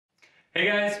Hey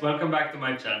guys, welcome back to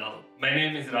my channel. My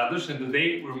name is Rados and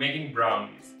today we're making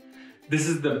brownies. This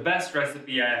is the best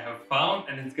recipe I have found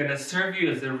and it's gonna serve you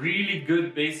as a really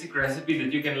good basic recipe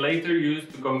that you can later use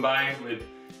to combine with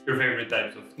your favorite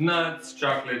types of nuts,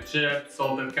 chocolate chips,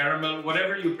 salted caramel,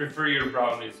 whatever you prefer your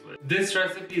brownies with. This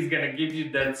recipe is gonna give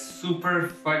you that super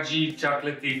fudgy,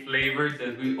 chocolatey flavor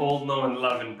that we all know and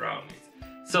love in brownies.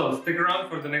 So stick around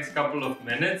for the next couple of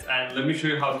minutes and let me show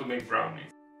you how to make brownies.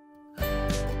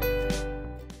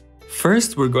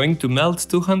 First, we're going to melt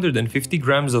 250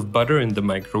 grams of butter in the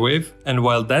microwave, and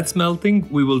while that's melting,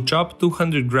 we will chop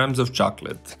 200 grams of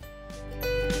chocolate.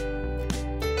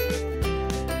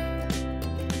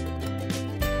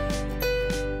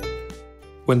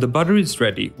 When the butter is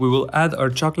ready, we will add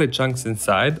our chocolate chunks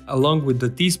inside, along with a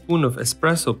teaspoon of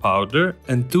espresso powder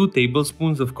and 2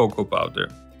 tablespoons of cocoa powder.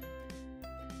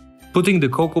 Putting the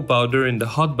cocoa powder in the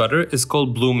hot butter is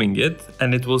called blooming it,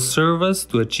 and it will serve us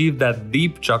to achieve that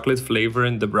deep chocolate flavor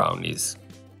in the brownies.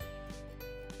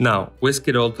 Now, whisk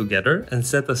it all together and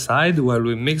set aside while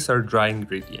we mix our dry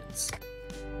ingredients.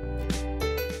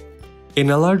 In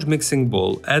a large mixing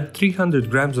bowl, add 300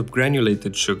 grams of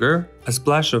granulated sugar, a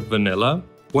splash of vanilla,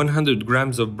 100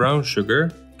 grams of brown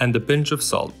sugar, and a pinch of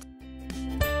salt.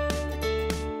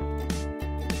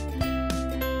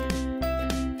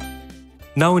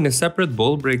 Now in a separate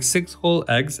bowl, break 6 whole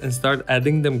eggs and start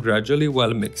adding them gradually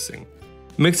while mixing.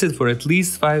 Mix it for at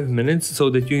least 5 minutes so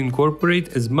that you incorporate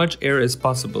as much air as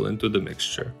possible into the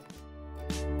mixture.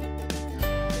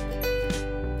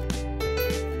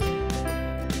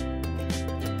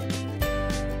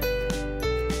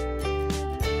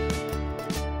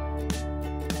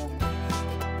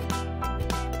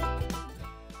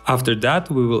 After that,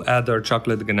 we will add our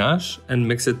chocolate ganache and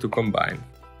mix it to combine.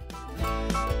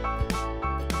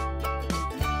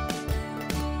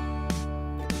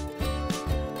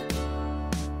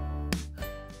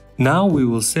 Now we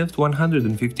will sift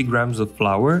 150 grams of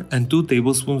flour and 2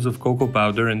 tablespoons of cocoa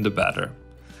powder in the batter.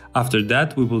 After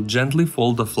that, we will gently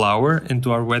fold the flour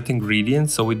into our wet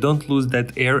ingredients so we don't lose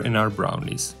that air in our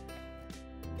brownies.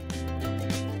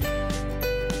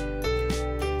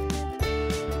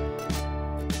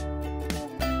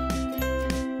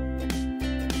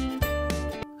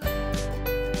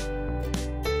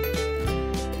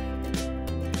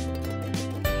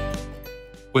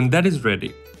 When that is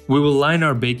ready, we will line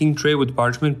our baking tray with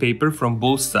parchment paper from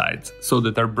both sides so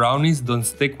that our brownies don't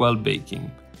stick while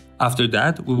baking. After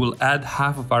that, we will add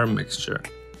half of our mixture.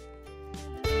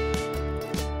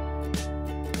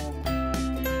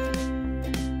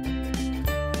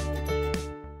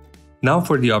 Now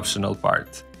for the optional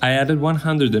part. I added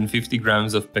 150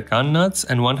 grams of pecan nuts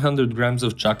and 100 grams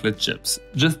of chocolate chips,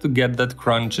 just to get that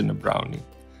crunch in a brownie.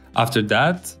 After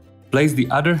that, place the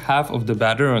other half of the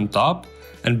batter on top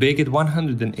and bake it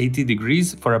 180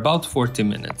 degrees for about 40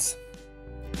 minutes.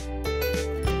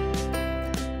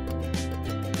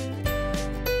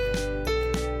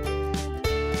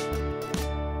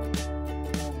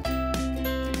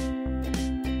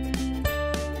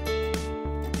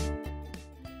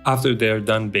 After they are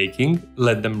done baking,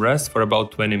 let them rest for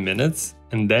about 20 minutes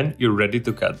and then you're ready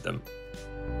to cut them.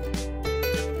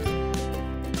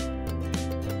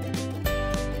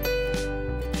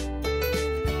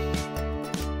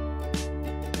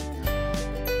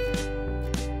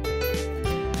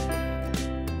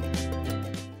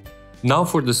 Now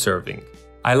for the serving.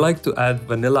 I like to add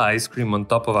vanilla ice cream on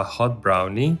top of a hot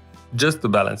brownie, just to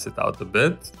balance it out a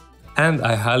bit. And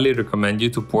I highly recommend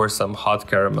you to pour some hot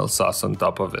caramel sauce on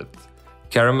top of it.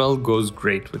 Caramel goes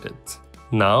great with it.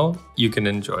 Now you can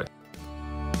enjoy.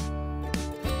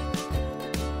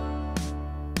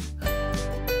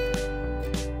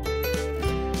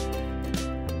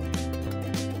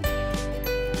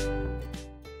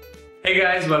 Hey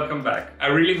guys, welcome back. I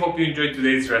really hope you enjoyed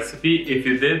today's recipe. If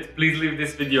you did, please leave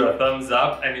this video a thumbs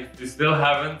up, and if you still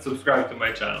haven't, subscribe to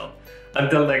my channel.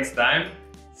 Until next time,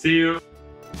 see you!